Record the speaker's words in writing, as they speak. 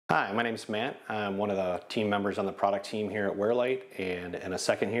Hi, my name is Matt. I'm one of the team members on the product team here at WareLight, and in a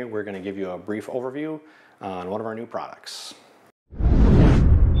second here we're going to give you a brief overview on one of our new products.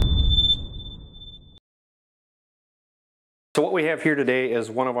 So what we have here today is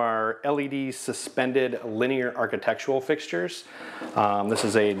one of our LED suspended linear architectural fixtures. This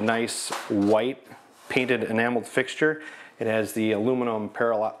is a nice white painted enameled fixture. It has the aluminum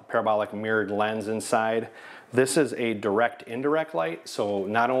parabolic mirrored lens inside. This is a direct indirect light, so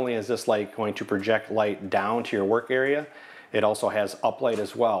not only is this light going to project light down to your work area, it also has uplight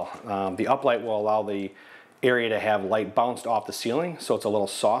as well. The uplight will allow the area to have light bounced off the ceiling, so it's a little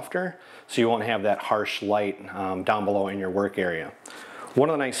softer, so you won't have that harsh light down below in your work area. One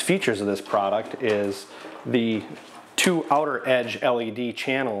of the nice features of this product is the two outer edge LED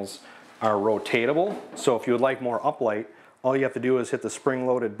channels are rotatable, so if you would like more uplight, all you have to do is hit the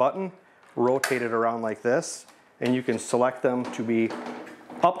spring-loaded button, rotate it around like this, and you can select them to be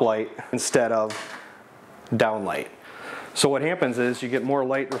uplight instead of downlight. So what happens is you get more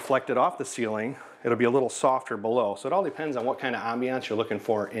light reflected off the ceiling. It'll be a little softer below. So it all depends on what kind of ambiance you're looking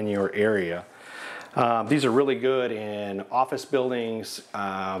for in your area. These are really good in office buildings,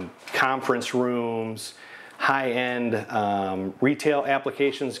 conference rooms, high-end retail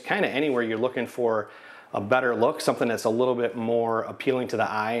applications, kind of anywhere you're looking for a better look, something that's a little bit more appealing to the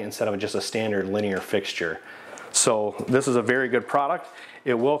eye instead of just a standard linear fixture. So this is a very good product.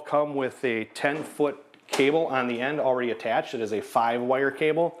 It will come with a 10-foot cable on the end already attached. It is a 5-wire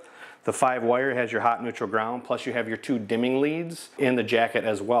cable. The 5-wire has your hot neutral ground, plus you have your 2 dimming leads in the jacket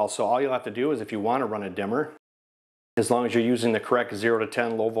as well. So all you'll have to do is, if you want to run a dimmer, as long as you're using the correct 0 to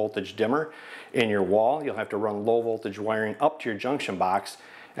 10 low voltage dimmer in your wall, you'll have to run low voltage wiring up to your junction box,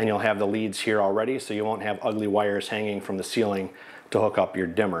 and you'll have the leads here already, so you won't have ugly wires hanging from the ceiling to hook up your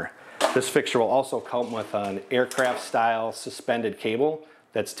dimmer. This fixture will also come with an aircraft style suspended cable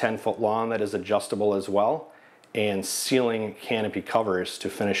that's 10 foot long that is adjustable as well, and ceiling canopy covers to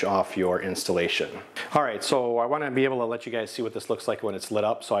finish off your installation. All right, so I want to be able to let you guys see what this looks like when it's lit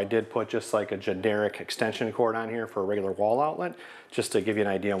up, so I did put just like a generic extension cord on here for a regular wall outlet, just to give you an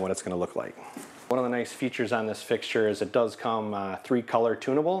idea on what it's going to look like. One of the nice features on this fixture is it does come 3-color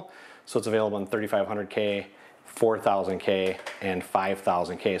tunable, so it's available in 3500K, 4000K, and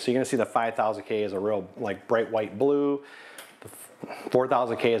 5000K. So you're going to see the 5000K is a real like bright white blue, the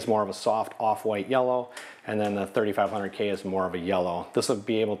 4000K is more of a soft off-white yellow, and then the 3500K is more of a yellow. This will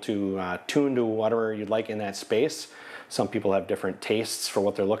be able to tune to whatever you'd like in that space. Some people have different tastes for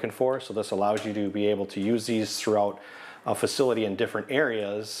what they're looking for, so this allows you to be able to use these throughout a facility in different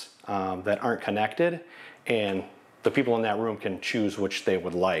areas that aren't connected, and the people in that room can choose which they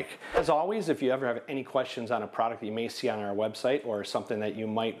would like. As always, if you ever have any questions on a product that you may see on our website or something that you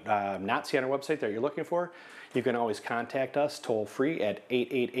might not see on our website that you're looking for, you can always contact us toll free at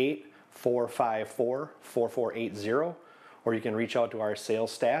 888-454-4480, or you can reach out to our sales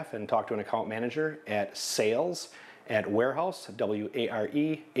staff and talk to an account manager at sales@warehouse,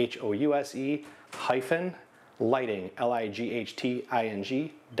 WAREHOUSE hyphen lighting,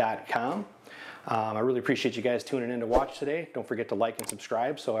 LIGHTING.com. I really appreciate you guys tuning in to watch today. Don't forget to like and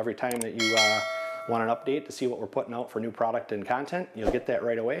subscribe, so every time that you want an update to see what we're putting out for new product and content, you'll get that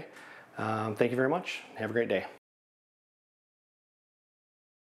right away. Thank you very much. Have a great day.